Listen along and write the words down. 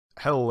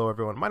Hello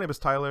everyone, my name is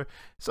Tyler.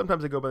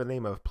 Sometimes I go by the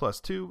name of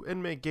Plus2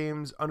 and make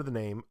games under the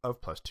name of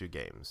Plus2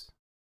 Games.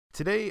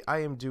 Today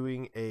I am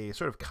doing a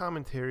sort of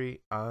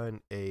commentary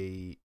on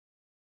a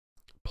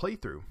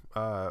playthrough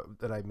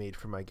that I made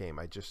for my game.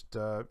 I just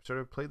sort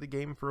of played the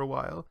game for a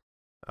while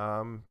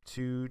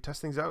to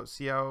test things out,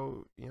 see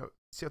how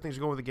things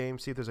are going with the game,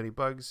 see if there's any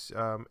bugs,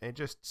 and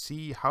just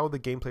see how the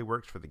gameplay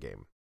works for the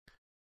game.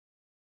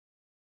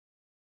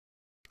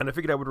 And I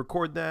figured I would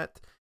record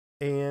that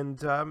and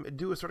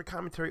do a sort of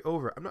commentary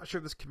over. I'm not sure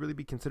if this could really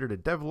be considered a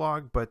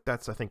devlog, but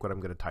that's, I think, what I'm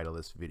going to title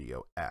this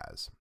video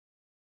as.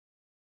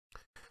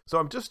 So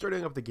I'm just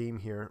starting up the game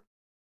here.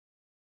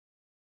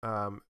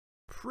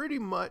 Pretty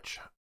much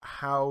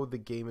how the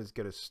game is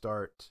going to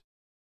start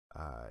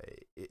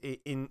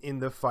in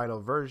the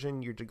final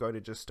version. You're going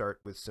to just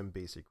start with some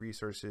basic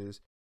resources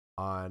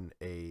on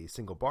a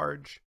single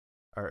barge,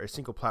 or a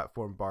single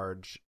platform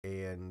barge,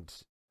 and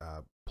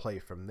play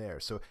from there.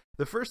 So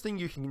the first thing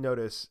you can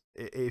notice,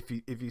 if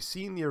you've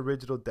seen the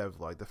original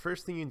devlog, the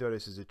first thing you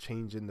notice is a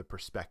change in the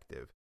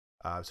perspective.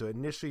 So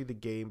initially the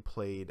game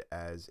played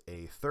as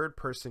a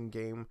third-person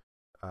game,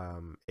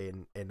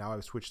 and now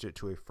I've switched it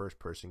to a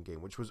first-person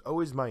game, which was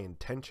always my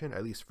intention,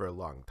 at least for a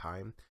long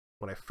time.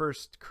 When I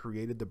first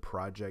created the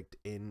project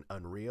in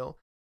Unreal,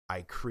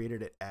 I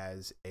created it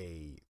as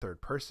a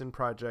third-person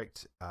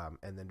project,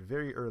 and then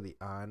very early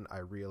on, I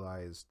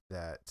realized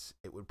that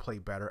it would play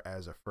better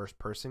as a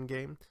first-person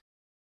game.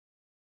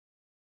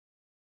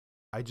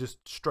 I just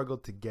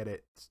struggled to get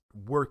it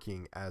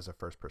working as a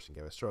first-person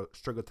game. I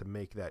struggled to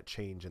make that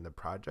change in the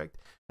project,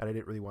 and I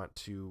didn't really want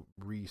to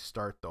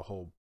restart the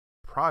whole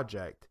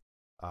project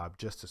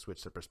just to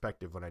switch the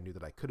perspective when I knew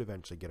that I could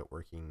eventually get it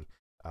working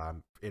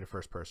in a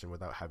first-person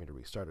without having to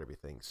restart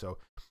everything. So,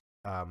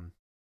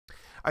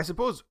 I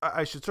suppose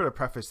I should sort of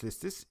preface this.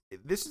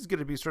 This is going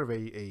to be sort of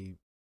a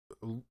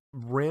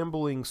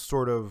rambling,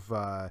 sort of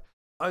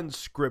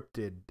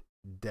unscripted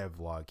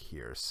devlog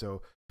here.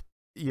 So,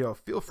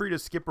 feel free to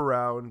skip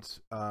around,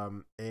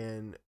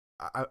 and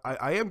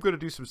I am going to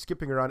do some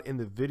skipping around in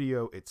the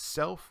video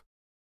itself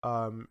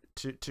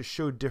to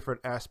show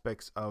different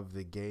aspects of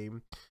the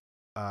game.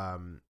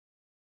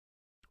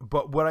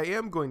 But what I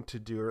am going to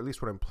do, or at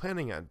least what I'm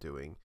planning on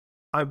doing,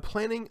 I'm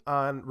planning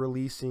on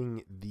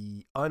releasing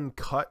the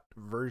uncut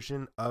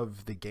version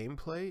of the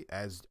gameplay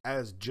as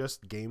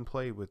just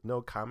gameplay with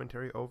no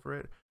commentary over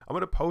it. I'm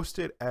going to post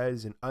it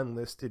as an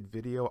unlisted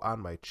video on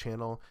my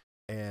channel,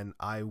 and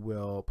I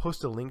will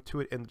post a link to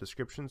it in the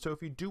description. So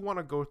if you do want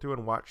to go through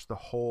and watch the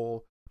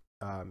whole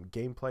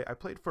gameplay, I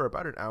played for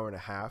about an hour and a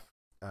half,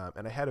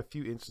 and I had a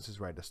few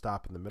instances where I had to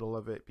stop in the middle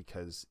of it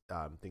because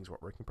things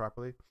weren't working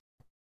properly.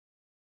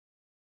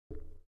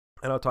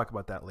 And I'll talk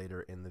about that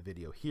later in the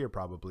video here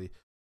probably.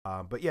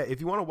 But yeah,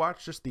 if you want to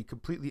watch just the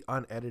completely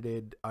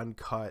unedited,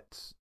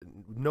 uncut,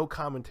 no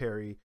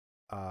commentary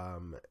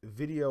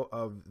video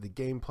of the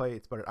gameplay,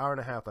 it's about an hour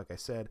and a half, like I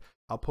said.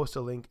 I'll post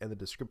a link in the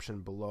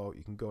description below.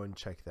 You can go and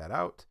check that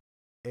out,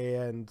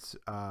 and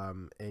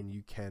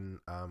you can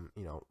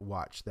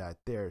watch that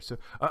there. So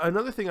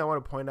another thing I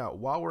want to point out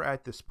while we're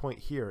at this point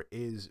here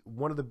is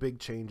one of the big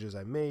changes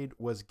I made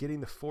was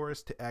getting the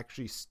forest to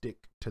actually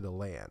stick to the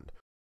land.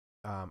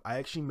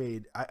 I've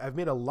made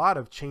a lot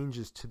of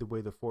changes to the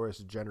way the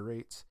forest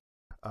generates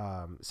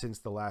since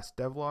the last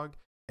devlog.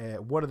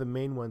 One of the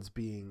main ones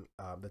being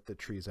that the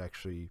trees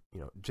actually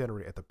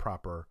generate at the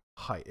proper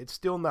height. It's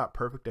still not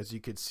perfect, as you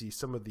could see.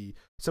 Some of the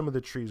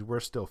trees were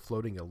still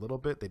floating a little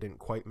bit. They didn't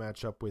quite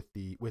match up with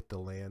the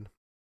land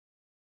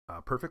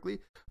perfectly,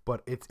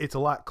 but it's a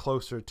lot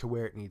closer to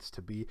where it needs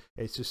to be.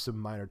 It's just some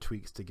minor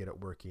tweaks to get it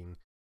working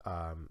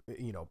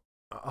 100%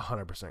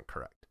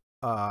 correct.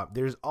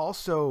 There's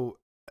also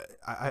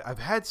I've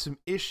had some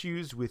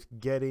issues with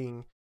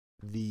getting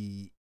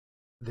the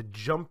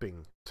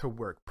jumping to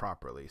work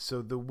properly.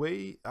 So the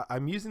way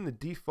I'm using the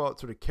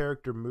default sort of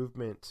character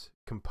movement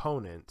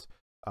component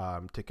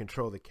to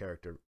control the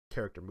character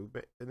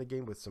movement in the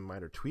game with some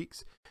minor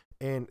tweaks,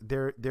 and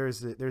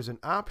there's an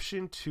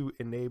option to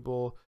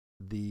enable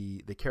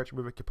the character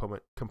movement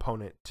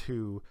component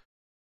to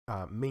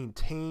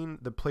maintain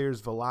the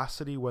player's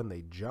velocity when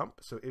they jump.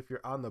 So if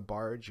you're on the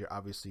barge, you're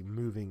obviously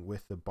moving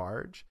with the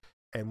barge,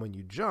 and when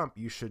you jump,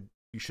 you should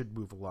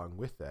move along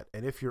with that.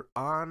 And if you're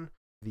on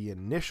the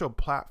initial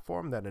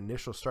platform, that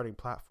initial starting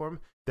platform,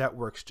 that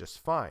works just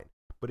fine.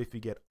 But if you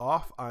get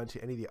off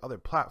onto any of the other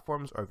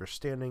platforms, or if you're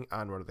standing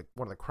on one of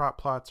the crop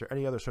plots or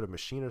any other sort of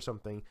machine or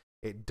something,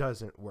 it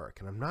doesn't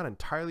work. And I'm not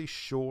entirely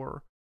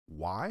sure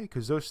why,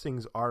 because those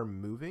things are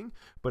moving,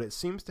 but it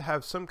seems to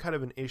have some kind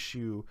of an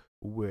issue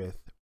with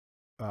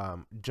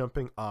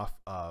jumping off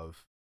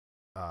of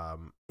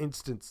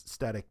instance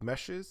static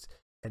meshes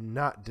and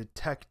not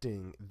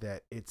detecting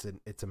that it's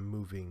a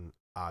moving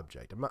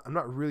object. I'm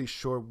not really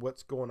sure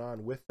what's going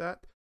on with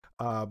that,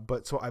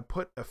 but so I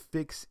put a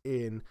fix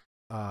in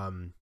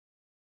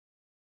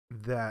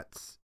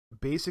that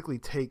basically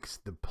takes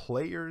the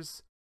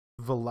player's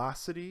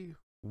velocity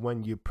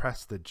when you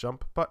press the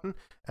jump button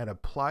and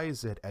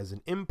applies it as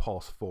an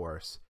impulse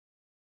force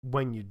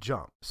when you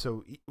jump.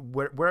 So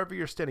wherever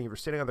you're standing, if you're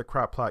standing on the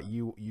crop plot,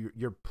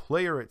 your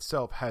player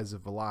itself has a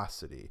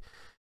velocity,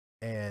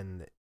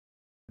 and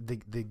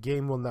the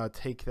game will now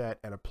take that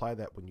and apply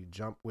that when you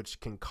jump, which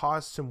can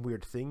cause some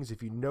weird things.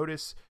 If you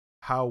notice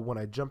how when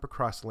I jump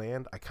across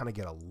land, I kind of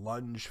get a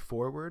lunge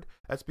forward,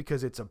 that's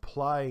because it's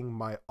applying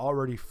my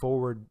already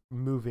forward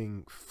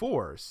moving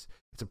force.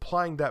 It's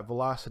applying that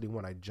velocity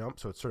when I jump,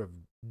 so it's sort of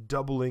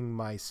doubling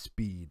my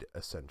speed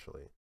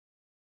essentially,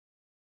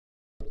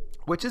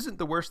 which isn't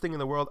the worst thing in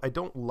the world. I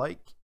don't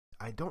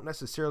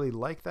necessarily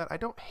like that. I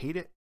don't hate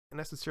it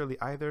necessarily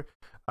either.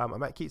 I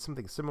might keep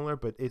something similar,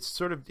 but it's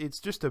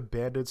just a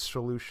banded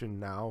solution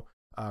now,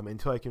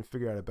 until I can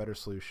figure out a better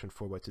solution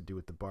for what to do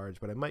with the barge.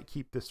 But I might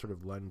keep this sort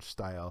of lunge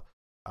style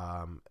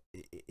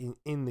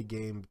in the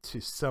game to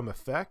some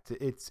effect.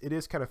 It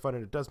is kind of fun,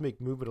 and it does make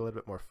movement a little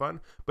bit more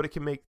fun, but it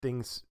can make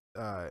things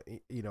a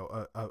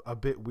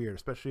bit weird.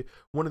 Especially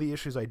one of the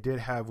issues I did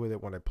have with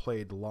it when I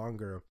played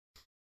longer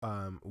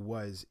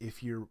was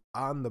if you're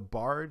on the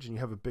barge and you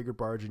have a bigger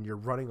barge and you're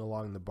running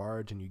along the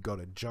barge and you go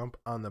to jump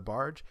on the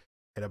barge,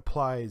 it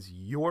applies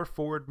your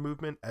forward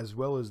movement as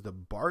well as the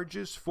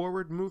barge's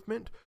forward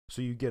movement,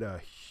 so you get a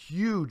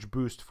huge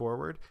boost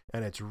forward,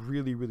 and it's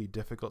really, really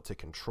difficult to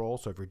control.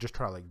 So if you're just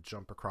trying to like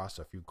jump across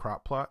a few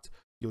crop plots,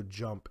 you'll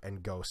jump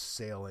and go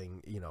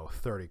sailing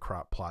 30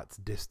 crop plots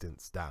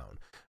distance down.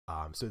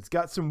 So it's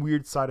got some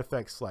weird side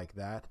effects like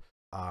that,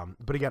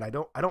 but again, I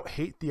don't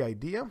hate the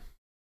idea.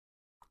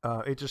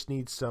 It just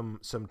needs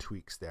some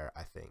tweaks there,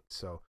 I think.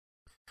 So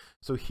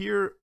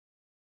here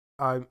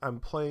I'm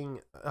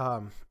playing.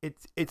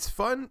 It's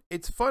fun.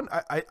 It's fun.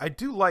 I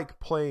do like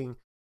playing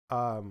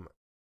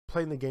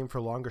the game for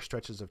longer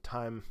stretches of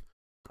time,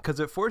 because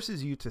it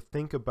forces you to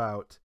think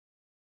about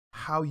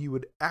how you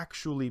would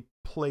actually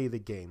play the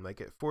game.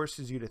 Like, it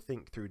forces you to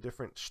think through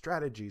different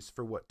strategies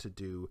for what to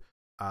do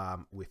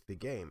with the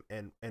game.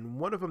 And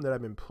one of them that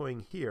I'm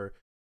employing here,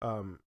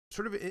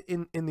 sort of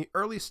in the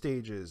early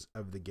stages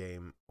of the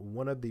game,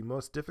 one of the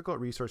most difficult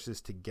resources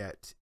to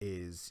get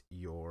is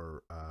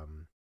your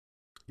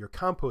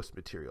compost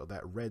material,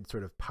 that red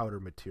sort of powder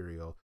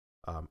material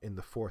in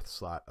the 4th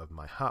slot of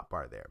my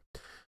hotbar there.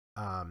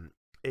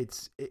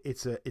 It's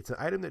an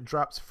item that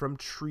drops from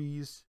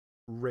trees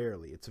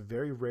rarely. It's a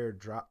very rare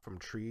drop from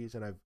trees,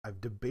 and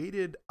I've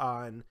debated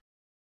on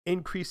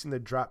increasing the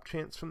drop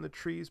chance from the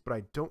trees, but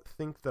I don't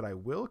think that I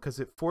will, because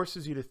it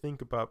forces you to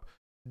think about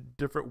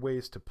different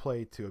ways to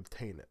play to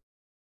obtain it.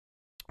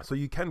 So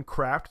you can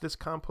craft this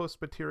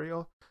compost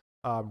material.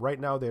 Right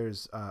now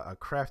there's a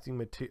crafting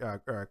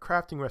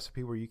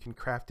recipe where you can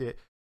craft it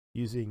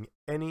using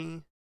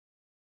any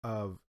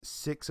of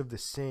 6 of the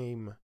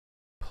same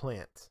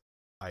plant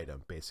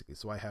item, basically.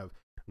 So I have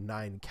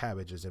 9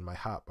 cabbages in my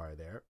hotbar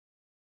there.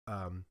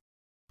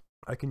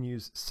 I can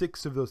use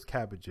 6 of those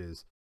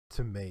cabbages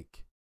to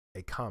make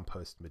a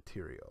compost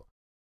material.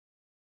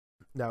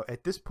 Now,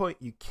 at this point,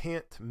 you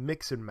can't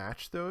mix and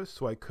match those,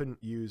 so I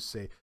couldn't use,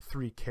 say,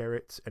 3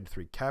 carrots and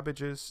 3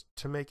 cabbages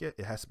to make it.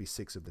 It has to be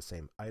 6 of the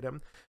same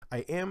item.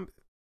 I am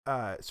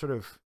sort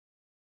of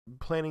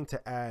planning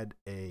to add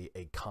a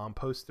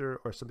composter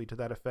or something to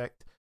that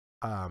effect,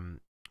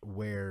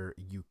 where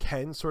you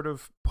can sort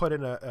of put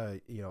in a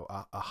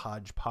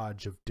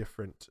hodgepodge of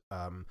different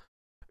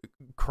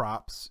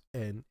crops,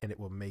 and it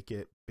will make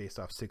it based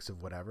off 6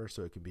 of whatever,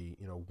 so it could be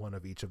one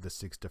of each of the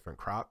 6 different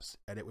crops,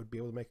 and it would be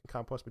able to make a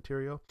compost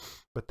material.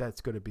 But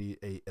that's going to be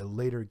a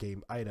later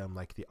game item,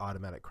 like the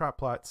automatic crop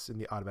plots and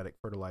the automatic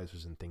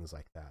fertilizers and things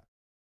like that.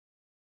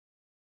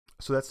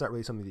 So that's not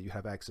really something that you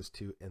have access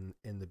to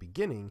in the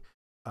beginning,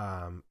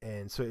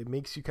 and so it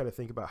makes you kind of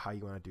think about how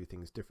you want to do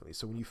things differently.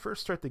 So when you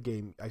first start the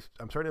game,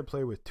 I'm starting to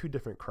play with 2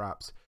 different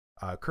crops.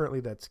 Currently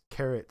that's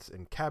carrots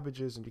and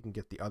cabbages, and you can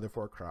get the other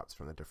 4 crops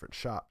from the different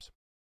shops.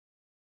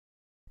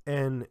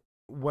 And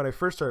when I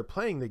first started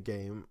playing the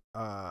game,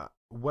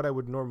 what I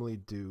would normally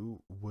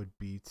do would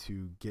be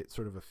to get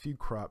sort of a few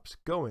crops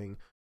going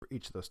for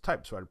each of those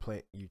types. So I'd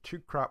plant 2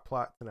 crop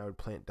plots, and I would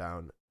plant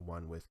down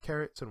one with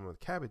carrots and one with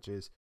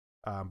cabbages.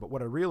 But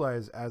what I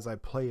realize as I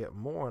play it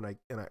more and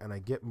I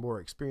get more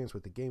experience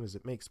with the game is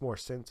it makes more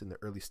sense in the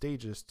early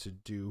stages to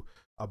do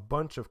a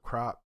bunch of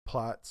crop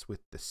plots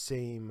with the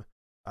same.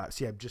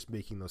 See, I'm just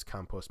making those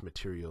compost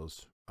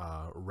materials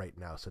right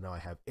now. So now I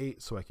have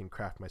 8, so I can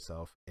craft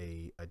myself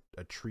a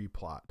tree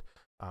plot,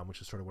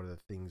 which is sort of one of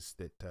the things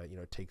that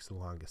takes the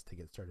longest to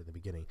get started in the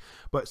beginning.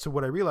 But so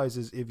what I realize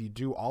is if you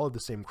do all of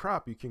the same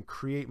crop, you can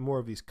create more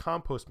of these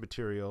compost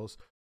materials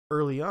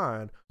early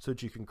on, so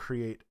that you can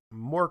create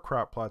more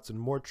crop plots and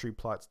more tree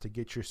plots to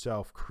get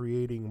yourself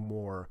creating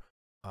more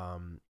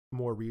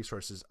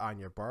resources on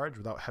your barge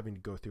without having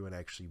to go through and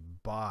actually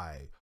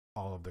buy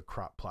all of the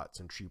crop plots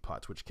and tree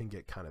plots, which can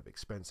get kind of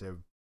expensive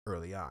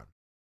early on.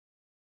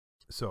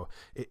 So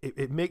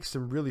it makes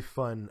some really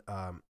fun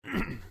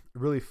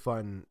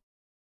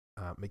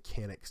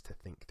mechanics to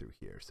think through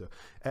here. So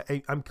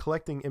I'm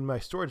collecting in my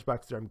storage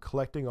box there. I'm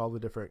collecting all the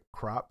different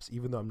crops,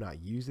 even though I'm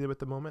not using them at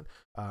the moment.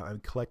 I'm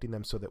collecting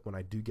them so that when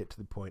I do get to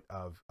the point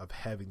of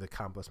having the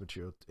compost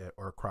material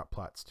or crop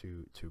plots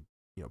to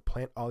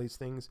plant all these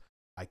things,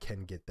 I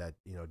can get that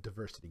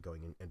diversity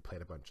going and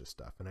plant a bunch of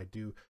stuff. And I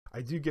do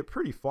get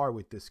pretty far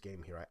with this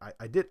game here.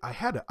 I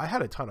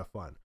had a ton of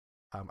fun.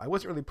 I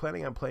wasn't really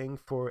planning on playing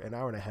for an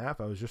hour and a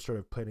half. I was just sort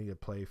of planning to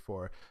play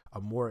for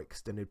a more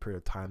extended period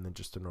of time than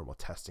just a normal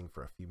testing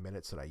for a few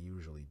minutes that I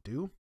usually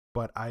do.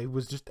 But I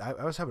was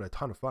having a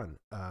ton of fun.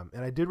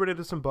 And I did run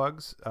into some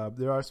bugs.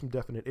 There are some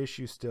definite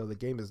issues still. The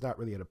game is not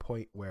really at a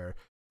point where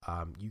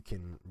you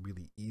can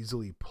really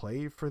easily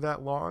play for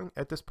that long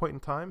at this point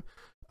in time.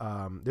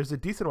 There's a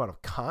decent amount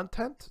of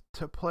content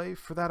to play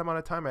for that amount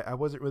of time. I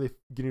wasn't really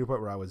getting to the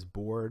point where I was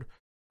bored.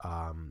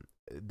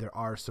 There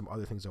are some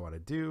other things I want to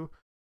do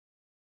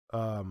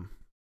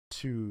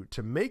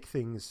to make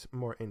things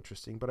more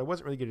interesting, but I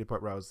wasn't really getting to the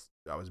point where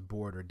I was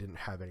bored or didn't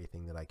have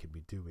anything that I could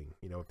be doing.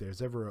 If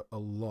there's ever a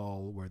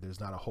lull where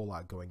there's not a whole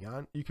lot going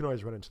on, you can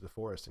always run into the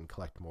forest and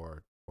collect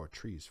more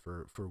trees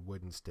for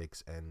wood and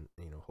sticks and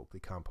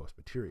hopefully compost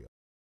material.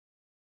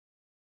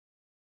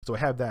 So I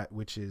have that,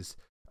 which is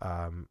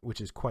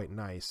quite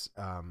nice.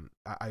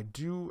 I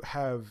do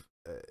have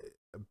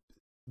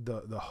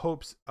the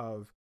hopes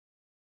of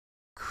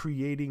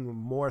creating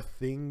more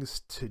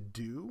things to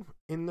do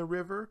in the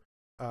river.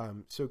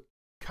 So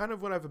kind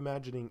of what I'm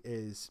imagining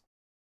is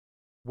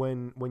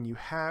when you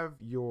have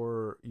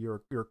your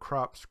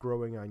crops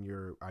growing on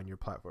your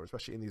platform,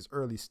 especially in these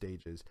early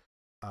stages,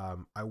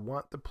 I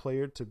want the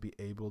player to be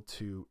able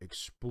to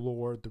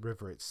explore the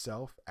river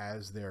itself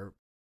as they're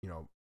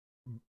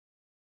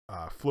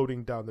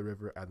floating down the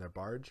river on their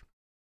barge.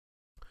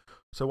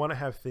 So I want to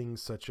have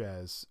things such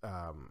as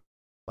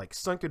like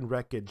sunken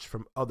wreckage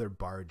from other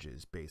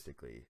barges,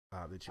 basically,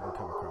 that you can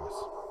come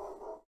across.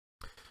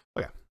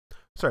 Okay,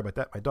 sorry about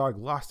that. My dog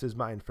lost his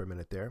mind for a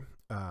minute there.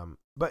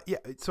 But yeah,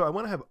 so I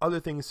want to have other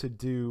things to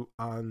do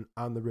on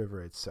the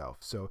river itself.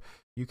 So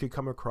you could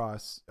come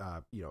across,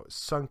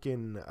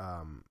 sunken,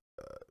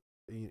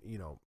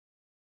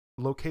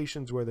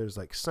 locations where there's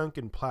like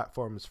sunken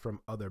platforms from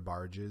other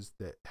barges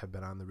that have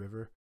been on the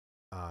river.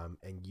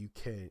 And you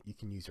can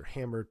use your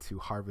hammer to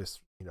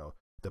harvest,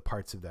 the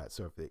parts of that.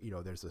 So if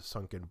there's a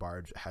sunken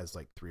barge that has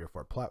like 3 or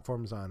 4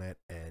 platforms on it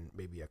and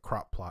maybe a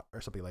crop plot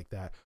or something like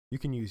that, you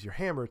can use your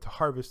hammer to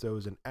harvest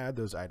those and add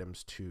those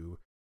items to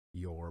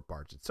your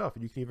barge itself.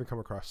 And you can even come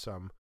across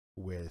some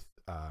with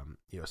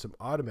some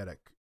automatic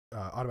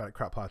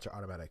crop plots or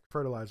automatic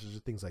fertilizers or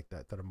things like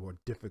that are more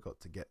difficult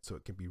to get. So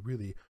it can be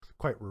really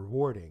quite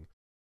rewarding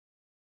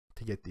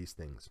to get these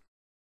things.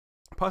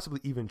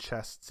 Possibly even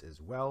chests as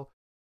well,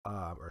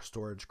 or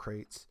storage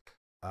crates.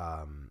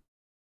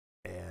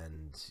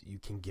 And you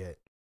can get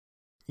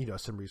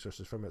some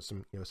resources from it,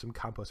 some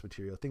compost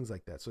material, things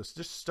like that. So it's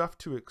just stuff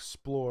to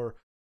explore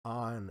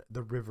on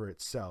the river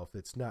itself.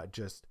 It's not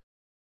just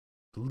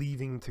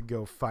leaving to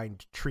go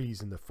find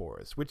trees in the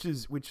forest, which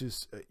is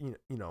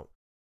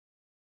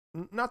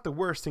not the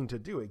worst thing to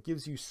do. It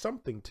gives you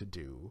something to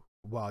do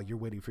while you're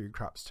waiting for your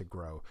crops to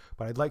grow.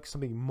 But I'd like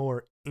something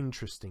more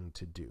interesting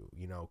to do,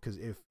 because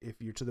if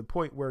you're to the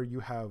point where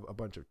you have a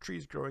bunch of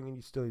trees growing and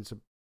you still need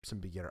some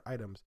beginner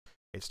items,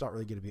 it's not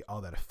really going to be all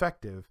that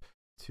effective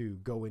to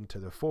go into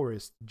the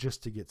forest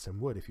just to get some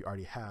wood if you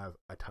already have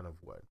a ton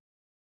of wood.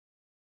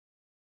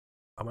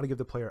 I want to give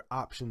the player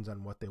options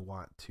on what they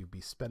want to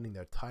be spending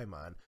their time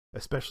on,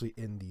 especially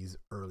in these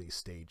early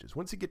stages.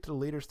 Once you get to the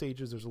later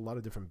stages, there's a lot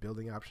of different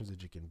building options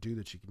that you can do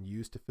that you can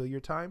use to fill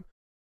your time.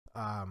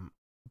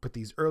 But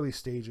these early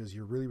stages,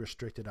 you're really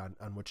restricted on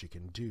what you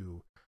can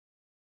do.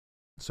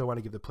 So I want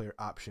to give the player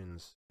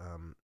options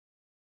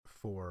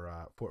for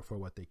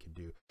what they can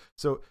do.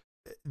 So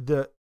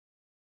the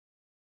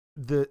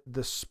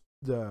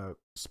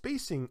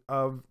spacing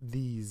of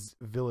these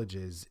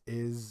villages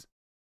is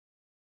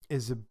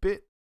a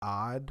bit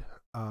odd.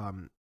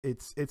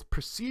 It's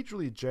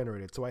procedurally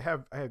generated. So I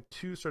have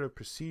 2 sort of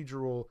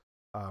procedural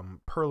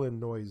Perlin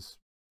noise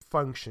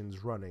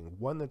functions running.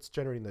 One that's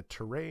generating the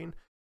terrain,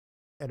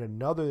 and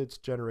another that's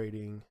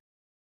generating.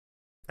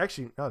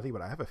 Actually, now I think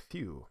about it, I have a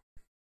few.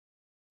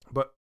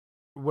 But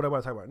what I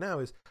want to talk about now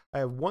is I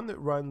have one that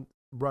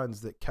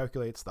runs that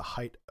calculates the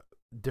height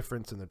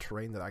difference in the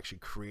terrain that actually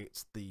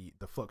creates the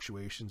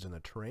fluctuations in the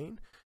terrain,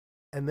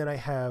 and then I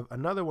have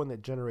another one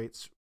that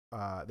generates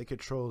that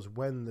controls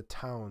when the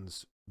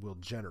towns will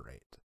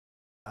generate.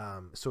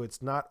 So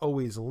it's not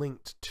always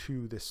linked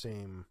to the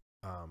same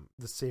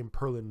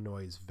Perlin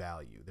noise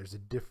value. There's a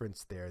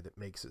difference there that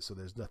makes it so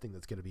there's nothing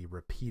that's going to be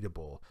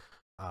repeatable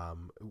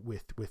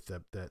with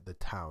the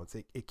towns.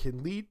 It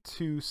can lead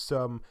to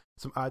some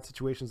odd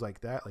situations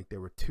like that. Like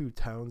there were 2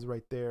 towns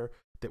right there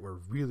that were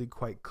really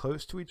quite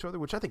close to each other,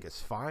 which I think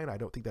is fine. I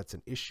don't think that's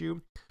an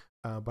issue.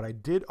 But I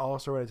did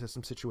also run into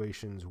some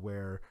situations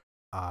where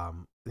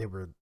there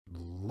were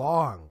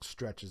long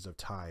stretches of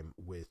time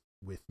with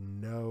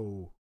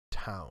no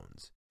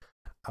towns.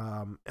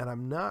 And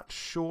I'm not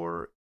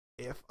sure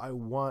if I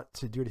want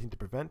to do anything to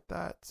prevent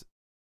that.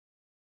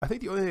 I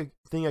think the only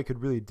thing I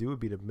could really do would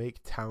be to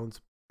make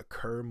towns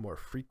occur more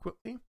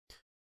frequently,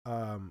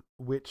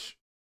 which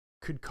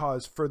could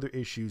cause further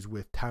issues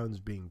with towns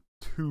being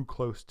too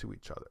close to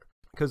each other.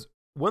 Because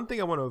one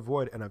thing I want to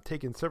avoid, and I've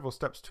taken several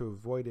steps to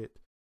avoid it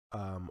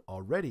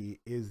already,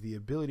 is the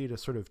ability to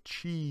sort of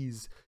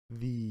cheese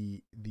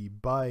the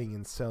buying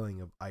and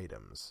selling of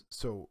items.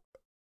 So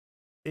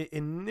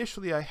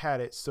initially I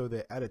had it so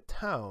that at a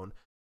town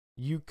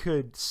you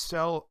could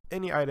sell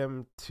any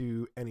item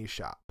to any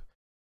shop,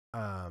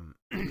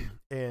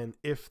 and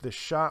if the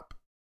shop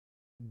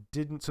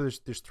didn't, so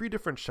there's three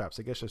different shops.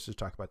 I guess I should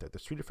talk about that.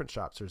 There's three different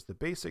shops. There's the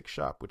basic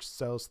shop, which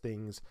sells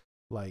things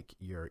like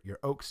your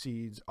oak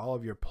seeds, all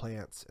of your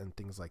plants, and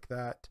things like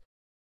that.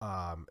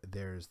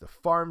 There's the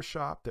farm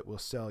shop that will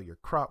sell your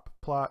crop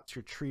plots,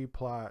 your tree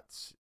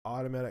plots,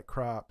 automatic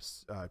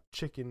crops,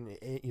 chicken,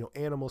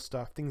 animal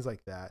stuff, things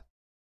like that.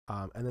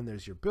 And then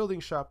there's your building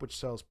shop, which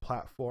sells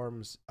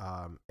platforms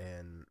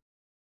and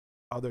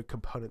other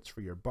components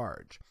for your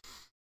barge.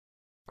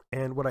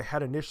 And what I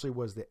had initially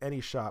was that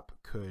any shop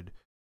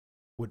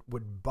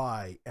would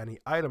buy any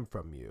item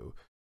from you,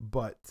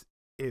 but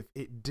if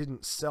it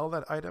didn't sell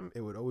that item,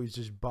 it would always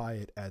just buy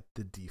it at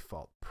the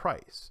default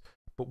price.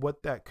 But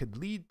what that could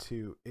lead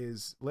to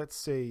is, let's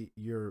say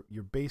your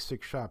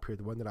basic shop here,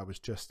 the one that I was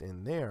just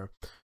in there,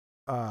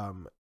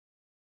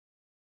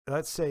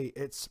 let's say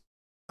it's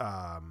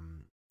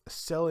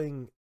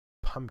selling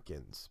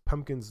pumpkins.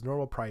 Pumpkins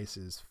normal price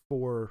is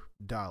 $4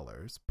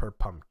 per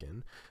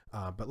pumpkin,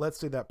 but let's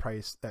say that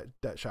price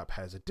that shop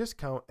has a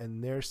discount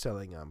and they're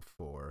selling them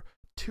for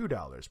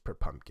 $2 per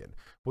pumpkin.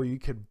 Well, you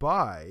could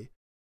buy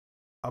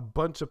a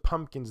bunch of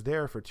pumpkins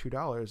there for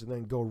 $2 and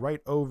then go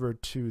right over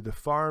to the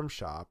farm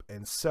shop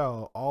and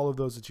sell all of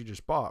those that you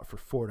just bought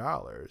for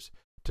 $4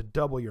 to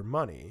double your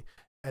money,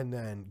 and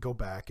then go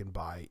back and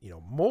buy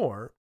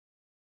more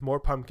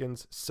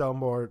pumpkins, sell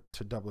more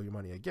to double your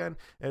money again.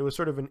 And it was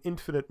sort of an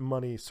infinite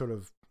money sort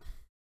of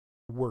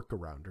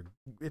workaround. Or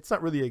it's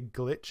not really a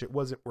glitch. It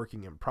wasn't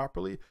working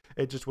improperly.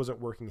 It just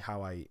wasn't working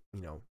how I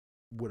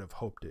would have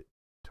hoped it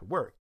to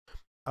work.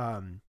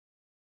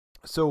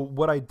 So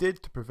what I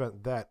did to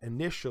prevent that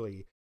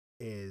initially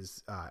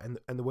is, and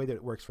the way that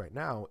it works right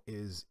now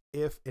is,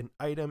 if an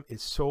item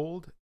is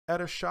sold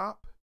at a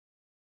shop,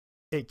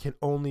 it can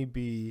only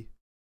be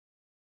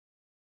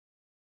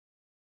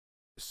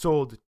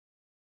sold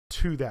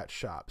to that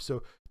shop.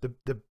 So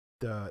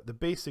the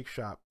basic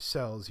shop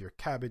sells your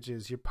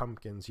cabbages, your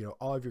pumpkins,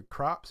 all of your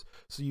crops.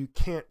 So you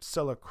can't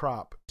sell a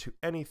crop to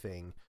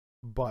anything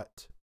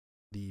but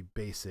the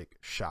basic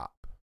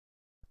shop.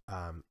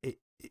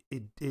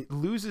 It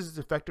loses its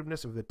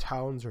effectiveness if the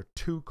towns are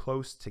too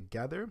close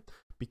together,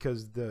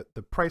 because the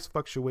price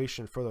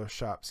fluctuation for those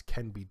shops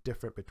can be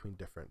different between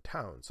different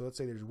towns. So let's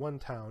say there's one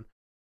town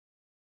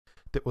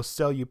that will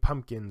sell you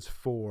pumpkins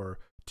for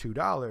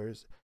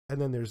 $2,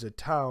 and then there's a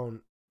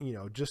town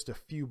just a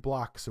few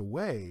blocks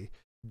away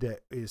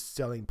that is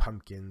selling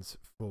pumpkins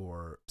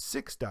for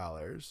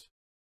 $6.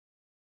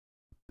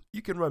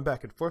 You can run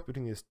back and forth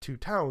between these two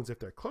towns if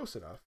they're close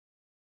enough,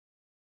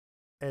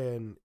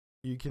 and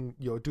you can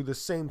do the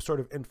same sort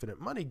of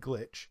infinite money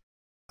glitch,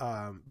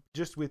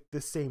 just with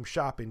the same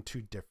shop in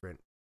two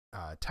different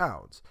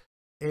towns.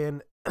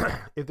 And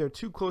if they're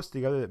too close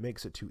together, that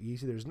makes it too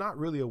easy. There's not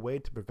really a way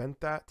to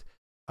prevent that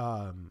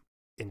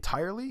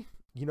entirely.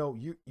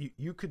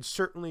 You could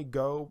certainly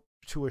go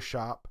to a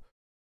shop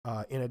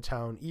in a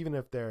town, even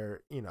if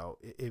they're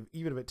even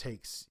if it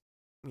takes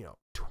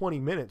 20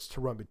 minutes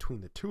to run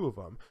between the two of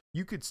them,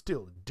 you could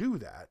still do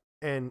that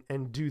and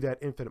do that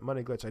infinite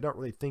money glitch. I don't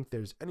really think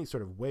there's any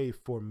sort of way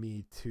for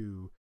me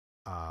to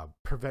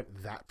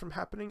prevent that from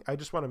happening. I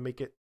just want to make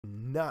it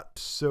not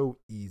so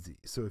easy.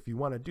 So if you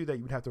want to do that,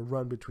 you would have to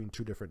run between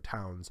two different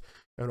towns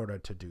in order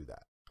to do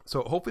that.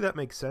 So hopefully that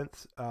makes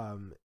sense. I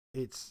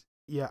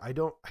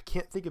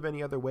can't think of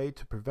any other way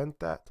to prevent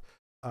that.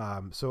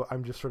 So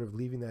I'm just sort of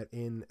leaving that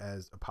in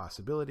as a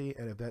possibility.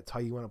 And if that's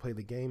how you want to play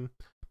the game,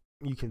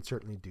 you can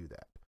certainly do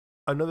that.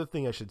 Another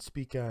thing I should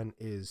speak on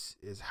is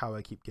how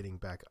I keep getting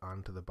back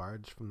onto the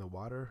barge from the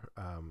water.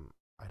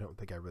 I don't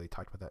think I really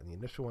talked about that in the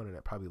initial one, and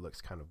it probably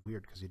looks kind of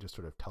weird because you just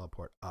sort of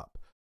teleport up.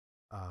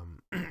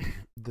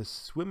 The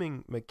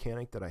swimming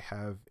mechanic that I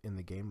have in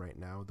the game right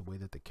now, the way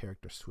that the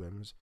character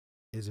swims,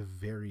 is a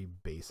very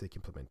basic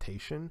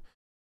implementation.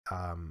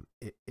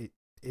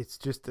 It's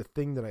just a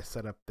thing that I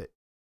set up that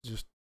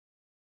just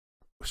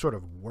sort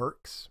of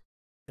works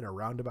in a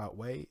roundabout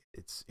way.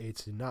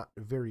 It's not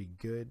very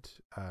good,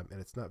 and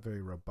it's not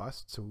very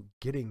robust. So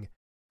getting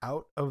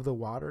out of the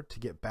water to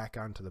get back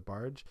onto the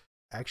barge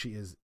actually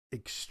is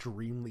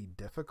extremely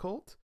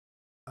difficult.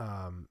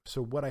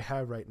 So what I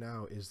have right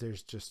now is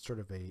there's just sort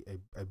of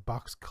a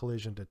box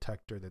collision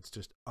detector that's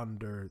just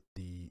under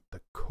the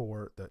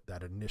core,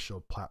 that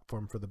initial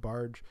platform for the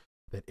barge,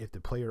 that if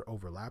the player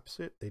overlaps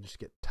it, they just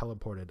get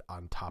teleported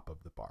on top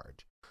of the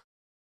barge.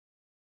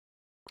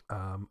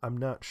 I'm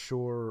not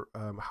sure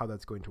how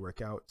that's going to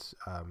work out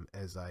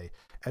as I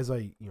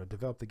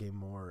develop the game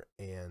more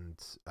and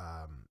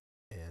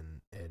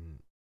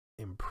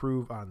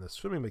improve on the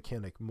swimming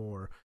mechanic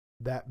more.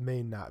 That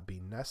may not be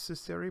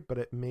necessary, but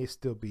it may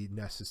still be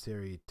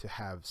necessary to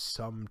have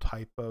some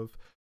type of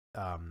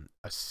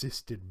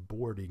assisted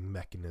boarding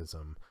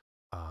mechanism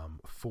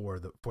for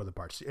the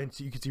barge. And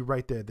so you can see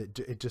right there that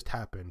it just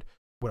happened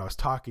what I was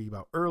talking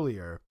about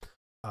earlier,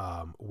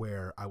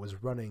 where I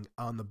was running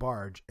on the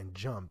barge and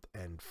jumped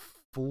and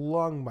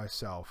flung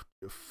myself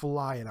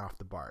flying off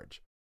the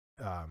barge.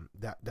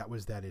 That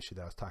was that issue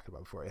that I was talking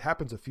about before. It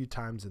happens a few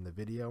times in the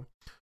video,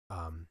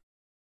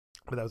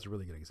 but that was a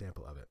really good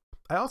example of it.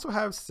 I also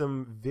have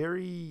some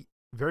very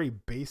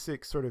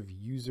basic sort of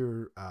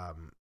user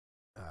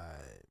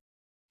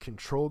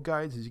control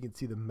guides. As you can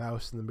see, the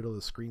mouse in the middle of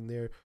the screen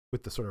there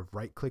with the sort of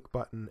right click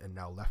button and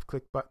now left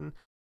click button.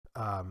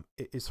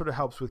 It sort of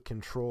helps with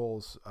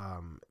controls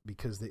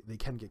because they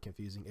can get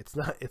confusing.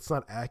 It's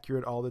not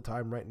accurate all the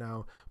time right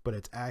now, but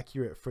it's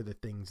accurate for the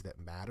things that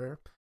matter.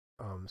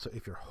 So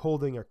if you're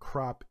holding a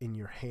crop in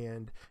your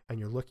hand and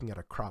you're looking at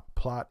a crop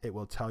plot, it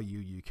will tell you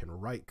you can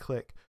right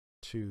click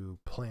to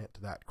plant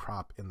that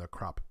crop in the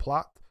crop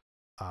plot.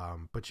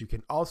 But you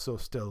can also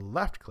still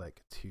left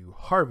click to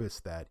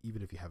harvest that,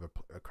 even if you have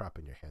a crop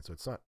in your hand. So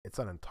it's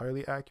not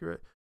entirely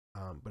accurate,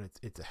 but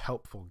it's a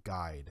helpful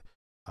guide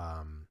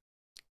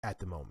at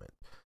the moment.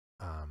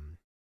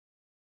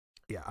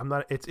 Yeah, I'm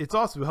not. It's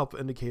also a helpful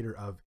indicator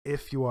of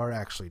if you are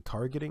actually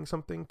targeting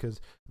something,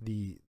 because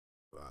the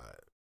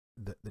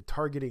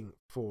targeting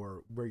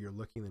for where you're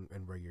looking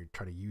and where you're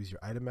trying to use your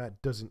item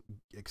at doesn't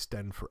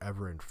extend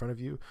forever in front of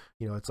you.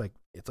 You know, it's like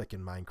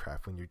in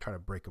Minecraft when you're trying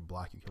to break a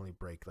block, you can only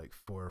break like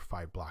 4 or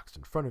 5 blocks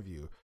in front of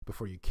you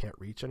before you can't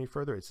reach any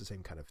further. It's the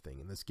same kind of thing,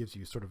 and this gives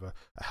you sort of a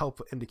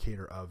helpful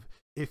indicator of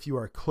if you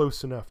are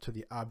close enough to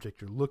the object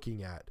you're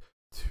looking at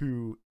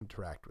to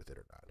interact with it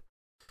or not.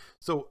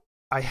 So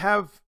I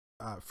have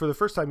for the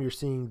first time you're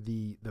seeing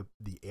the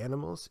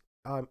animals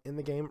in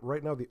the game.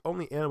 Right now, the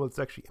only animal that's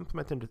actually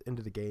implemented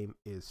into the game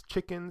is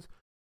chickens.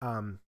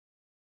 And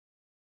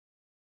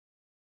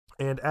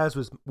as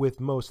was with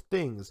most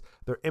things,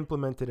 they're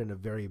implemented in a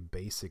very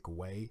basic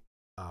way.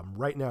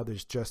 Right now,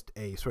 there's just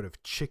a sort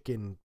of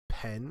chicken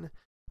pen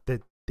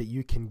that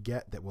you can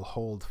get that will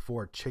hold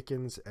 4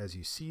 chickens, as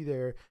you see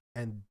there,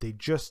 and they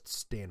just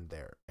stand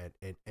there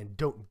and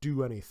don't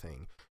do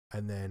anything.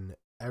 And then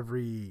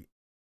every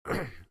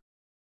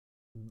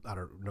I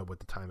don't know what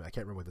the time, I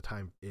can't remember what the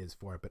time is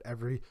for it, but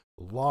every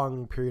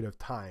long period of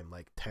time,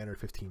 like 10 or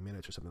 15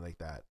 minutes or something like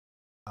that,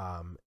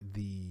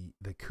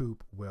 the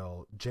coop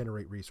will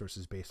generate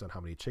resources based on how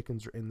many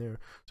chickens are in there.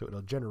 So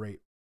it'll generate,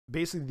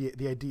 basically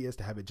the idea is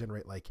to have it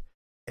generate like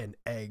an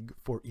egg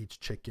for each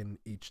chicken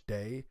each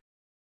day.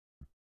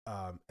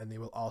 And they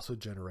will also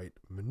generate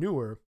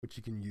manure, which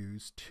you can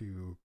use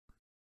to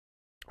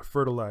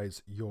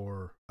fertilize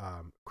your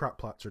crop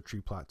plots or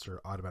tree plots or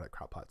automatic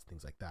crop plots,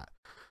 things like that.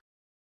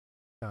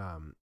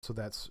 So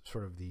that's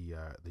sort of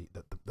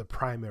the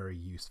primary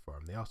use for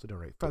them. They also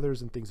generate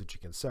feathers and things that you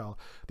can sell.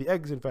 The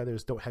eggs and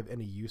feathers don't have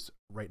any use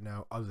right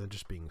now other than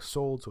just being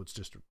sold. So it's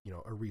just, you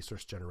know, a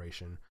resource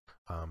generation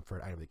for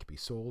an item that can be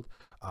sold.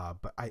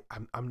 But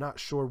I'm not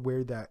sure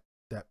where that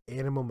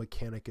animal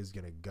mechanic is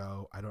going to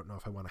go. I don't know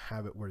if I want to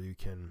have it where you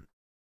can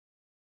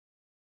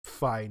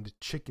find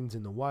chickens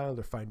in the wild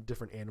or find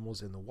different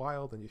animals in the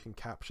wild and you can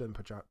capture them,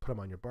 put them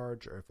on your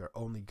barge, or if they're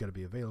only going to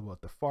be available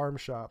at the farm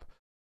shop.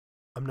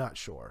 I'm not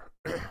sure.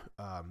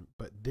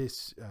 But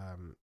this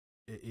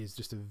is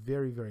just a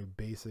very, very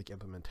basic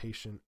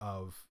implementation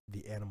of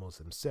the animals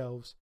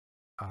themselves,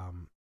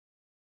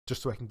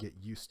 just so I can get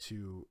used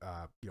to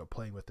you know,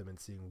 playing with them and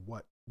seeing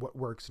what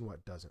works and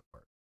what doesn't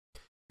work.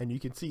 And you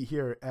can see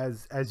here,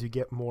 as you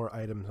get more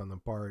items on the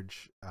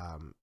barge,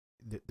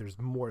 there's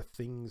more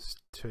things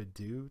to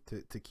do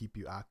to keep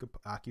you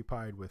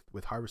occupied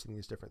with harvesting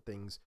these different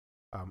things,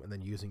 and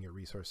then using your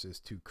resources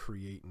to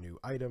create new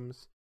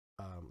items.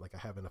 Like I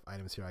have enough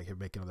items here, I can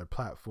make another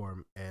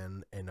platform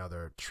and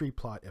another tree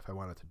plot if I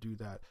wanted to do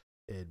that.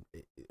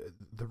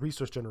 The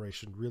resource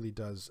generation really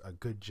does a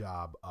good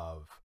job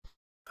of,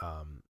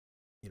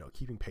 you know,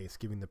 keeping pace,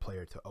 giving the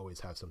player to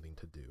always have something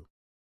to do.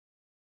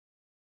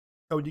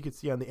 Oh, and you can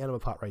see on the animal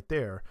plot right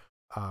there,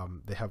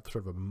 they have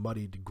sort of a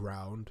muddied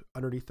ground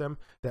underneath them.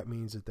 That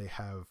means that they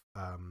have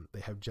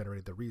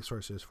generated the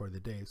resources for the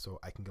day, so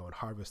I can go and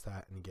harvest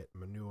that and get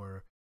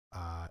manure,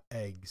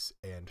 eggs,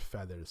 and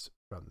feathers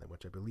from them,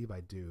 which I believe I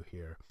do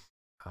here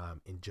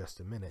in just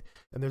a minute.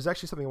 And there's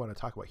actually something I want to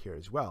talk about here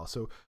as well.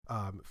 So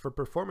for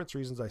performance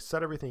reasons, I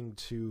set everything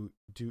to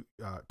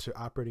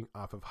operating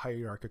off of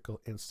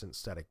hierarchical instance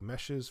static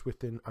meshes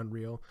within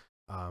Unreal.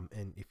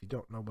 And if you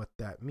don't know what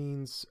that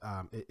means,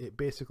 it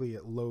basically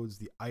loads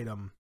the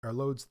item, or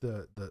loads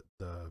the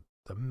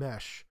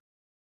mesh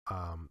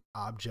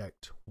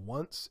object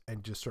once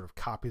and just sort of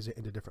copies it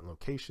into different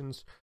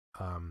locations.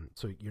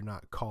 So you're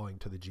not calling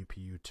to the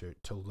GPU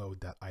to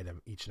load that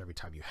item each and every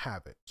time you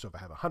have it. So if I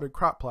have 100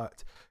 crop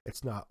plots,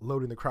 it's not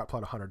loading the crop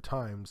plot 100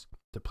 times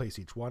to place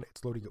each one.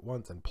 It's loading it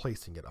once and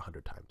placing it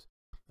 100 times.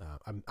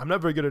 I'm not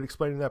very good at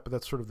explaining that, but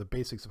that's sort of the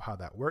basics of how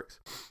that works.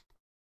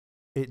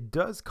 It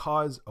does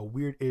cause a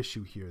weird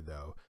issue here,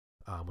 though,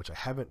 which I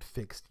haven't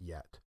fixed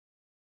yet.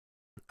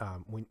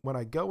 When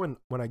I go and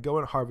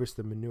harvest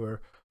the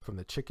manure from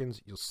the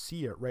chickens, you'll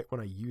see it right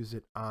when I use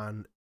it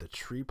on the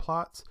tree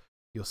plots.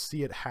 You'll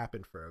see it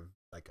happen for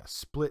a like a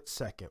split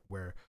second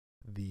where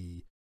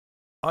the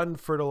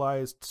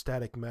unfertilized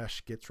static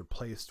mesh gets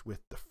replaced with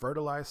the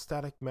fertilized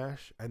static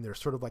mesh, and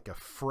there's sort of like a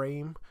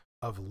frame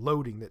of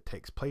loading that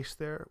takes place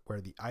there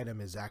where the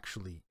item is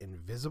actually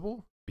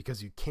invisible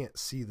because you can't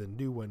see the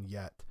new one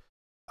yet,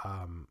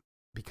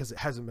 because it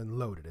hasn't been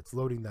loaded. It's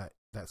loading that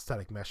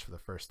static mesh for the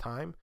first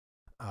time,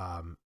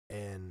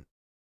 and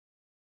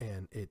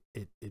it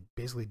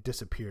basically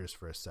disappears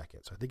for a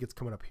second. So I think it's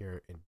coming up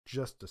here in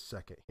just a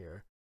second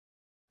here,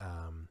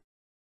 and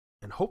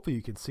hopefully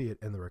you can see it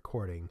in the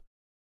recording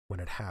when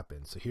it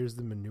happens. So here's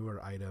the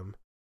manure item.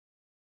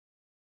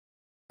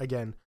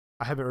 Again,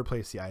 I haven't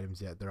replaced the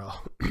items yet. They're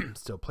all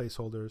still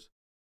placeholders.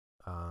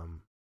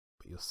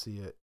 But you'll see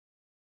it.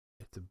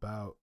 It's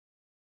about,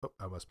 oh,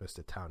 I almost missed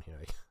a town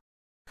here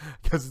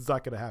because it's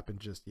not going to happen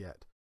just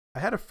yet. I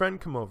had a friend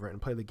come over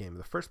and play the game.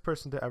 The first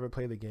person to ever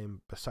play the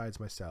game besides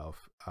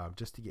myself,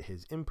 just to get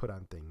his input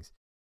on things.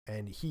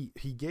 And he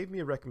gave me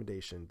a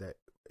recommendation that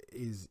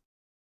is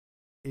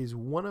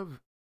one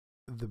of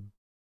the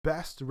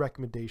best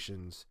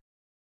recommendations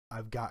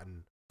I've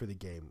gotten for the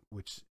game,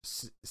 which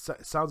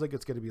sounds like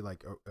it's going to be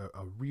like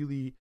a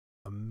really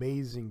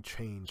amazing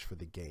change for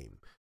the game,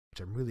 which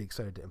I'm really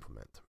excited to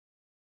implement.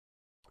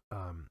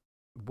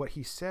 What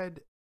he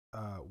said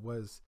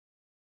was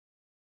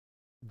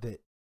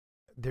that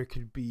there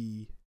could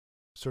be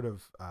sort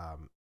of, I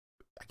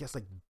guess,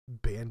 like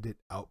bandit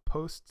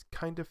outposts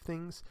kind of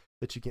things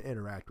that you can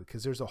interact with,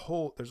 because there's a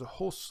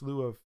whole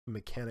slew of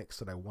mechanics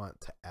that I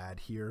want to add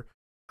here,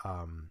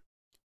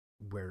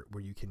 where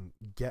you can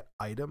get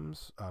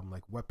items,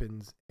 like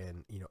weapons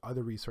and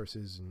other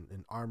resources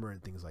and armor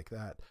and things like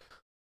that,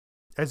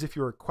 as if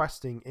you were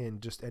questing in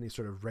just any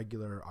sort of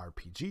regular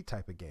RPG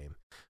type of game,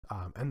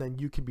 and then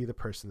you can be the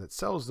person that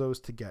sells those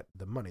to get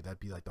the money. That'd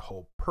be like the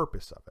whole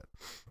purpose of it.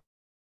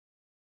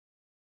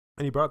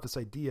 And he brought up this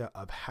idea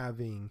of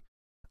having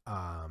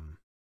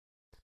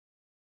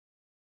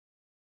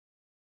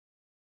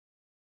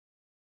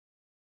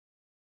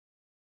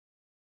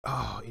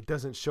oh, it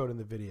doesn't show it in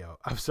the video.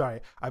 I'm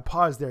sorry. I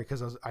paused there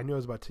because I knew I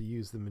was about to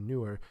use the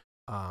manure,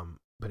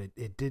 but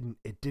it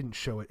didn't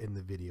show it in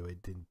the video.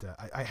 It didn't.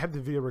 I have the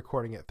video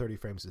recording at 30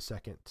 frames a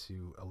second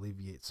to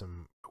alleviate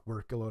some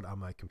workload on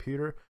my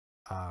computer,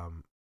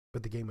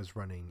 but the game was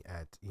running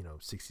at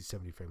 60,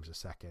 70 frames a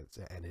second,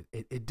 and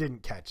it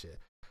didn't catch it.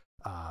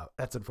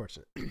 That's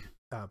unfortunate.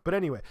 But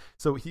anyway,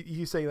 so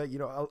he's saying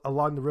that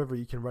along the river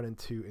you can run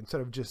into, instead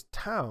of just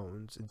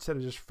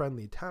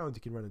friendly towns,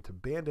 you can run into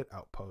bandit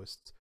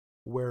outposts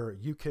where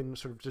you can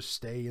sort of just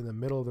stay in the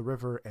middle of the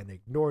river and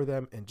ignore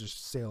them and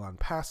just sail on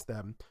past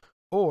them.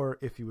 Or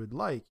if you would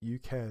like, you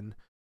can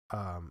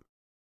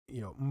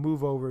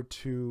move over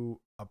to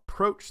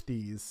approach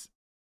these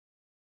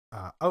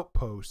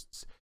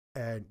outposts,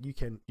 and you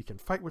can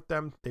fight with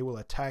them. They will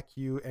attack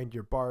you and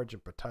your barge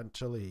and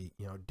potentially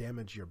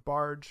damage your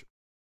barge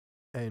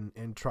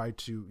and try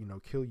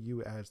to kill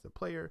you as the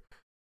player.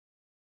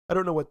 I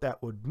don't know what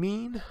that would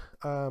mean.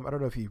 I don't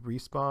know if you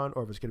respawn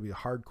or if it's going to be a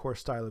hardcore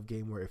style of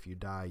game where if you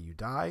die, you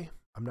die.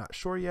 I'm not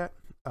sure yet,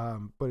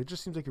 but it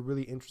just seems like a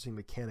really interesting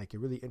mechanic, a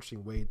really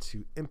interesting way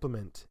to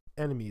implement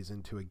enemies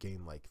into a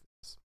game like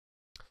this.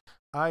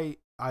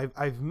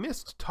 I've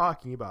missed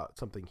talking about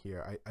something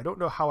here. I don't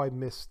know how I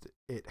missed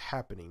it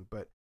happening,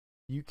 but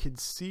you can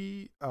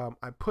see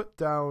I put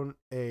down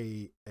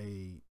a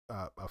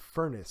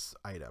furnace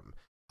item,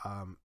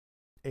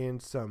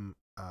 and some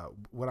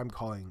what I'm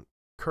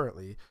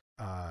currently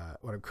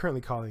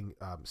calling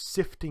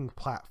sifting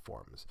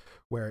platforms,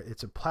 where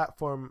it's a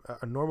platform,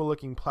 a normal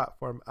looking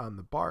platform on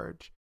the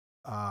barge,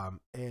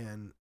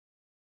 and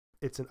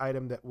it's an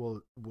item that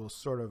will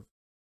sort of,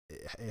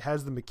 it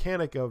has the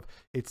mechanic of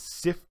it's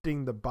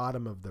sifting the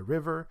bottom of the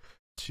river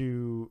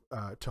to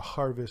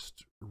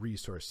harvest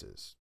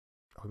resources.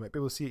 Oh, we might be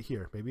able to see it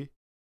here, maybe.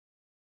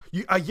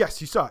 Yes,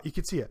 you saw it. You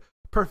can see it.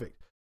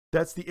 Perfect.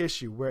 That's the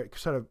issue, where it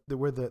sort of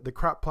the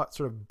crop plot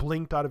sort of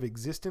blinked out of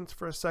existence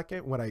for a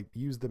second when I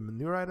used the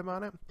manure item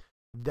on it.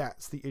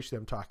 That's the issue that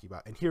I'm talking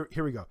about. And here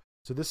we go.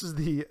 So these are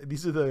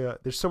the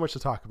there's so much to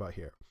talk about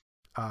here.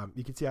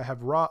 You can see I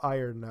have raw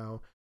iron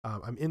now.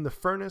 I'm in the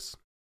furnace.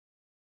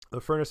 The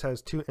furnace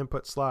has 2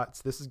 input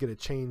slots. This is going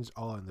to change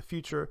all in the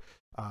future.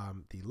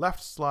 The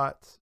left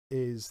slot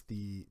is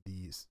the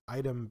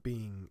item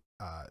being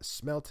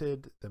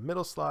smelted. The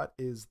middle slot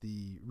is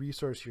the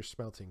resource you're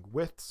smelting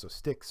with, so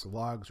sticks,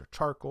 logs, or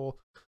charcoal.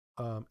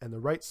 And the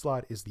right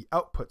slot is the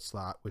output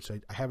slot, which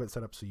I haven't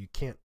set up so you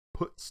can't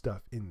put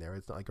stuff in there.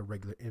 It's not like a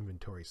regular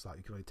inventory slot.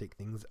 You can only take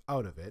things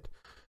out of it.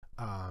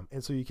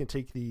 And so you can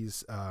take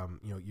these,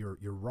 your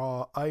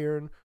raw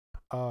iron,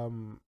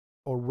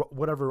 or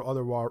whatever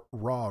other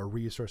raw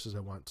resources I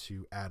want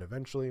to add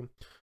eventually,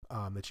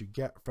 that you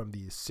get from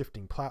these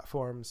sifting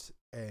platforms,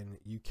 and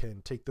you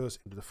can take those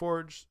into the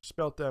forge,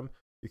 smelt them.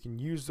 You can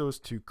use those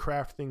to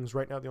craft things.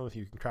 Right now, the only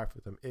thing you can craft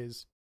with them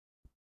is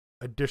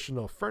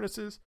additional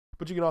furnaces,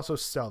 but you can also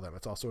sell them.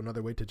 It's also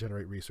another way to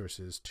generate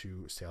resources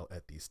to sell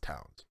at these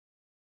towns.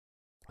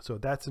 So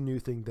that's a new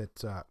thing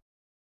that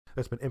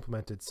that's been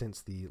implemented since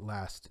the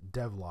last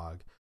devlog.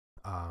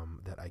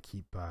 that I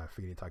keep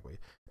forgetting to talk about.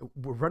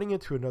 We're running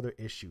into another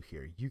issue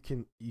here. You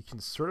can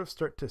sort of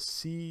start to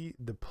see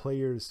the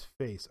player's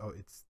face. Oh,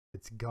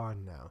 it's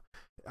gone now.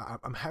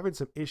 I'm having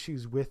some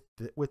issues with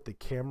the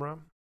camera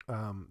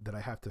that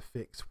I have to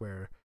fix,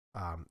 where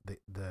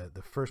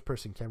the first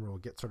person camera will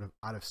get sort of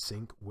out of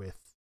sync with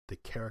the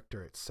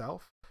character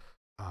itself,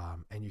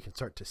 and you can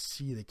start to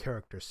see the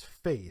character's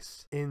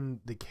face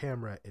in the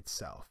camera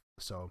itself.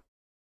 So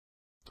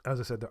as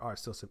I said, there are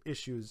still some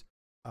issues.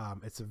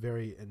 It's a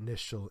very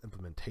initial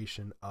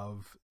implementation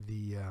of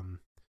the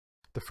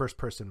first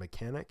person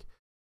mechanic,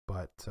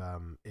 but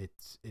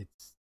it's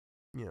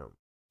you know,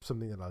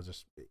 something that I'll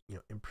just, you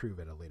know, improve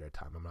at a later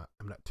time.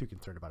 I'm not too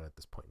concerned about it at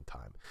this point in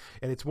time,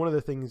 and it's one of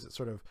the things that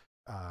sort of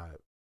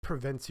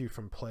prevents you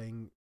from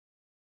playing,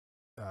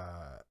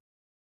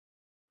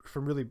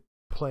 from really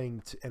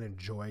playing and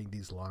enjoying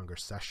these longer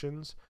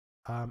sessions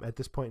at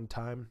this point in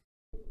time.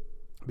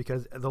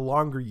 Because the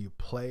longer you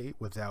play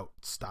without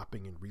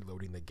stopping and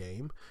reloading the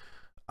game,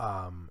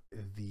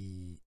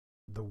 the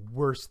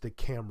worse the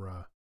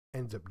camera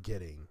ends up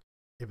getting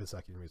if it's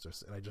lacking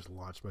resources. And I just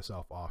launched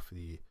myself off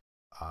the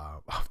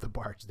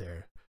barge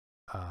there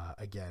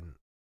again.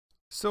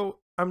 So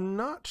I'm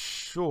not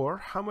sure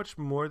how much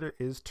more there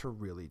is to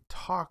really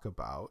talk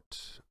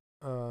about.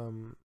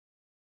 I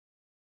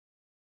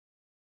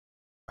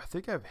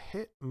think I've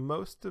hit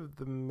most of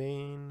the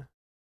main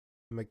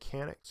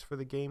mechanics for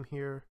the game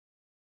here.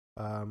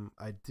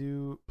 I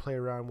do play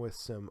around with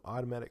some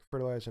automatic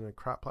fertilizer and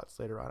crop plots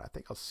later on. I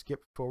think I'll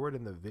skip forward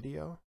in the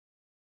video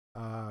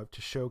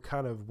to show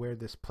kind of where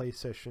this play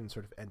session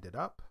sort of ended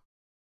up.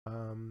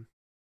 And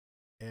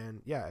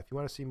yeah, if you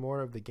want to see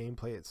more of the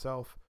gameplay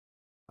itself,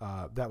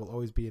 that will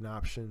always be an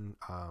option.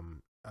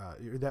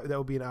 That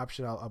will be an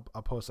option. I'll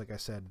post, like I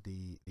said,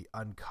 the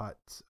uncut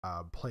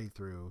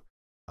playthrough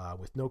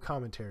with no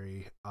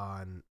commentary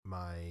on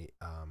my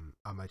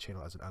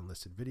channel as an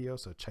unlisted video.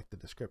 So check the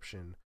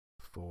description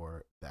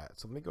for that.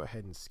 So let me go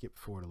ahead and skip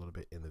forward a little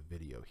bit in the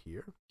video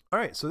here. All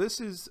right, so this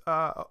is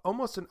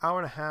almost an hour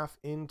and a half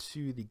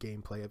into the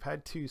gameplay. I've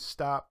had to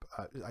stop,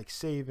 like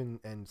save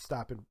and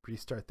stop and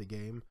restart the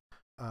game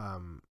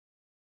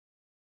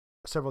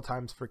several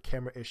times for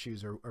camera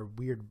issues or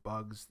weird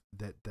bugs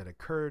that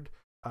occurred.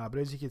 But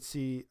as you can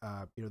see,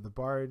 you know, the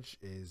barge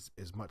is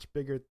much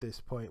bigger at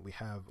this point. We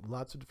have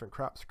lots of different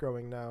crops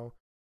growing now.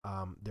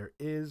 There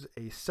is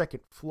a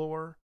second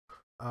floor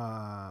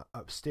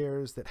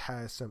upstairs that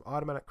has some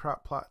automatic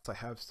crop plots. I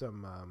have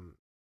some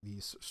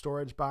these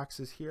storage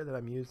boxes here that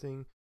I'm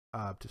using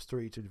to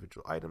store each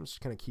individual items, to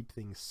kind of keep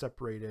things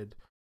separated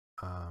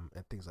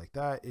and things like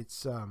that.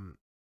 It's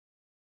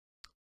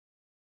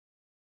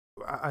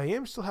I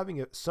am still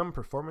having some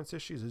performance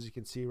issues, as you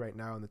can see right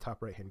now in the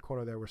top right hand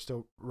corner there. We're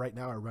still right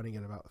now are running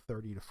at about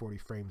 30 to 40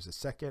 frames a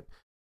second,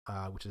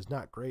 which is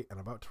not great. And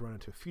I'm about to run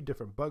into a few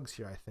different bugs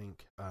here. I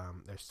think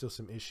there's still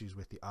some issues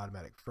with the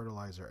automatic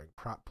fertilizer and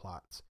crop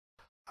plots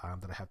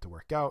that I have to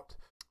work out,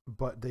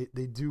 but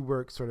they do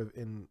work sort of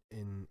in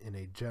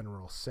a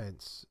general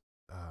sense.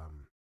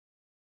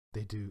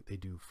 They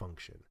do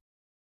function.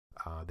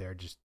 They're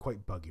just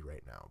quite buggy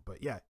right now,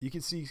 but yeah, you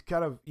can see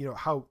kind of, you know,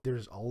 how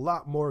there's a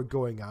lot more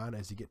going on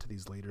as you get to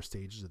these later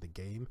stages of the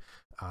game,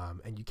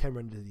 and you can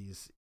run into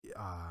these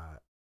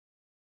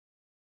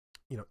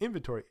you know,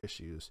 inventory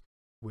issues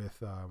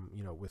with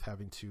you know, with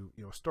having to,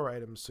 you know, store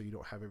items so you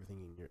don't have everything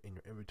in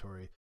your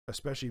inventory,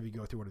 especially if you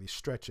go through one of these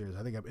stretches.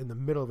 I think I'm in the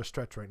middle of a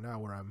stretch right now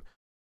where I'm,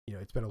 you know,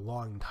 it's been a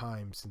long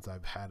time since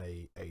I've had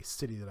a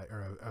city that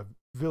or a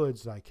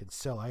village that I can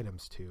sell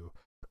items to.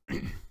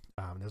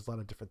 There's a lot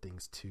of different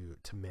things to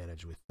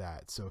manage with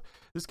that. So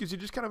this gives you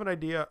just kind of an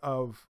idea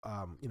of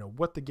you know,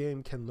 what the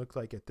game can look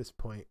like at this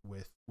point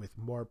with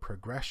more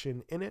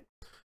progression in it.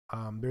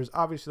 There's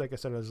obviously, like I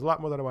said, there's a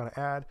lot more that I want to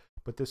add,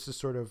 but this is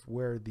sort of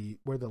where the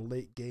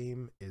late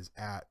game is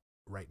at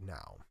right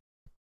now.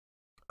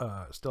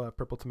 Still have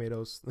purple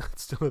tomatoes.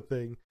 That's still a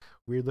thing.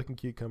 Weird looking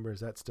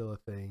cucumbers. That's still a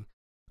thing.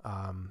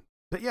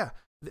 But yeah,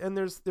 and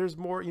there's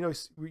more. You know,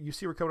 you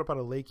see we're coming up on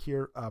a lake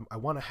here. I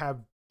want to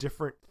have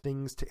different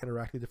things to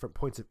interact with, different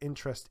points of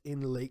interest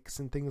in lakes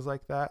and things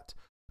like that.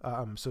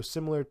 So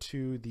similar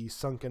to the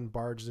sunken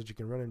barges that you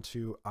can run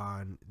into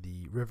on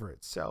the river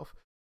itself,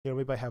 you know,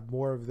 maybe I have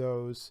more of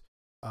those,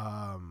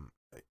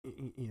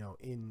 you know,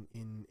 in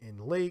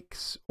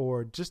lakes,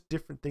 or just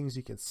different things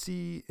you can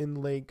see in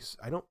lakes.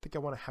 I don't think I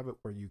want to have it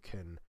where you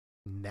can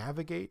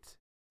navigate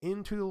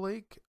into the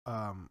lake.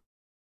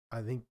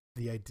 I think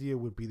the idea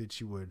would be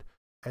that you would,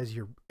 as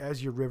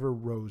your river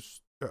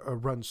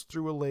runs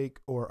through a lake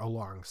or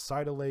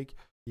alongside a lake,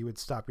 you would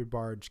stop your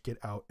barge, get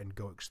out, and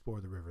go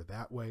explore the river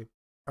that way,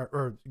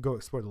 or go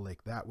explore the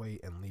lake that way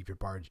and leave your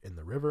barge in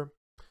the river.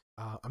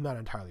 I'm not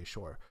entirely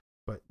sure,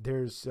 but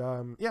there's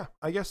yeah,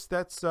 I guess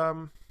that's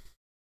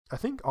I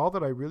think all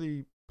that I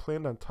really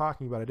planned on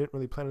talking about. I didn't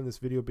really plan on this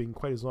video being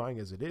quite as long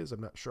as it is.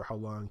 I'm not sure how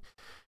long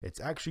it's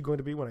actually going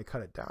to be when I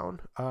cut it down,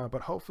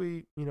 but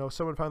hopefully, you know,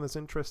 someone found this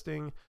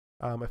interesting.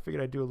 I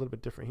figured I'd do a little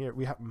bit different here.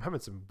 I'm having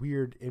some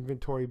weird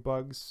inventory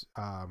bugs.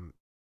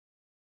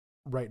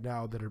 right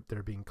now that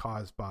are being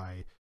caused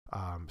by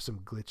some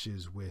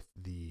glitches with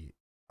the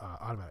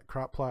automatic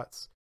crop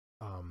plots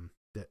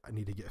that I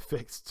need to get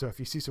fixed. So if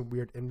you see some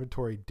weird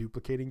inventory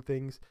duplicating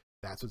things,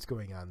 that's what's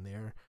going on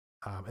there.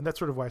 And that's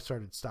sort of why I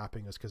started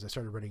stopping, was because I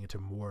started running into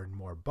more and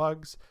more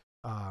bugs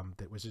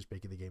that was just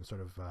making the game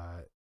sort of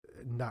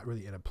not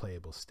really in a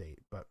playable state.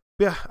 But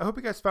yeah, I hope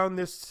you guys found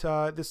this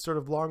this sort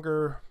of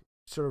longer,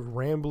 sort of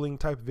rambling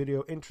type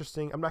video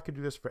interesting. I'm not going to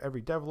do this for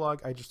every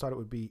devlog. I just thought it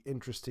would be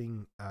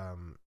interesting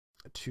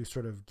to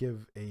sort of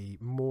give a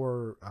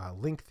more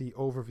lengthy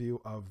overview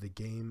of the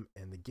game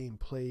and the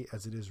gameplay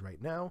as it is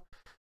right now.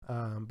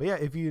 But yeah,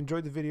 if you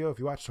enjoyed the video, if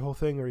you watched the whole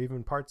thing or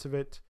even parts of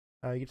it,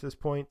 you get to this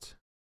point,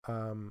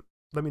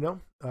 let me know.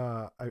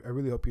 I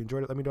really hope you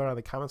enjoyed it. Let me know down in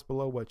the comments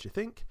below what you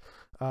think.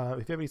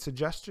 If you have any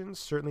suggestions,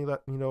 certainly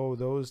let me know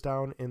those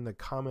down in the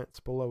comments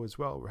below as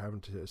well. We're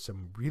having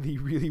some really,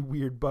 really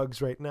weird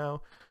bugs right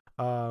now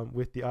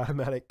with the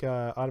automatic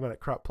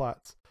crop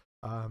plots.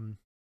 But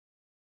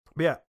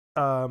yeah,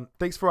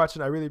 thanks for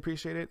watching. I really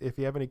appreciate it. If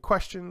you have any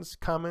questions,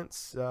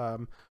 comments,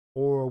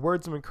 or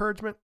words of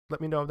encouragement,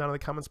 let me know down in the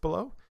comments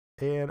below.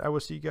 And I will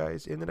see you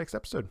guys in the next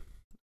episode.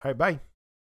 All right, bye.